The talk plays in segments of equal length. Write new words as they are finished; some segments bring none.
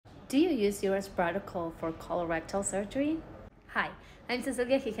Do you use ERAS protocol for colorectal surgery? Hi, I'm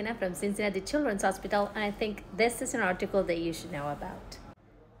Cecilia Gigena from Cincinnati Children's Hospital, and I think this is an article that you should know about.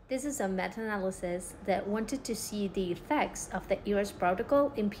 This is a meta-analysis that wanted to see the effects of the ERAS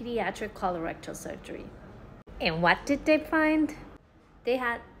protocol in pediatric colorectal surgery. And what did they find? They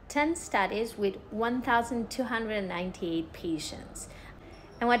had 10 studies with 1,298 patients.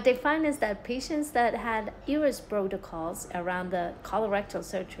 And what they find is that patients that had ERAS protocols around the colorectal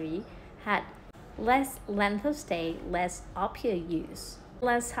surgery had less length of stay, less opioid use,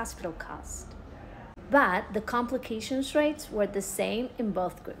 less hospital cost. But the complications rates were the same in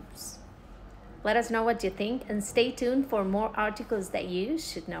both groups. Let us know what you think and stay tuned for more articles that you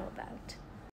should know about.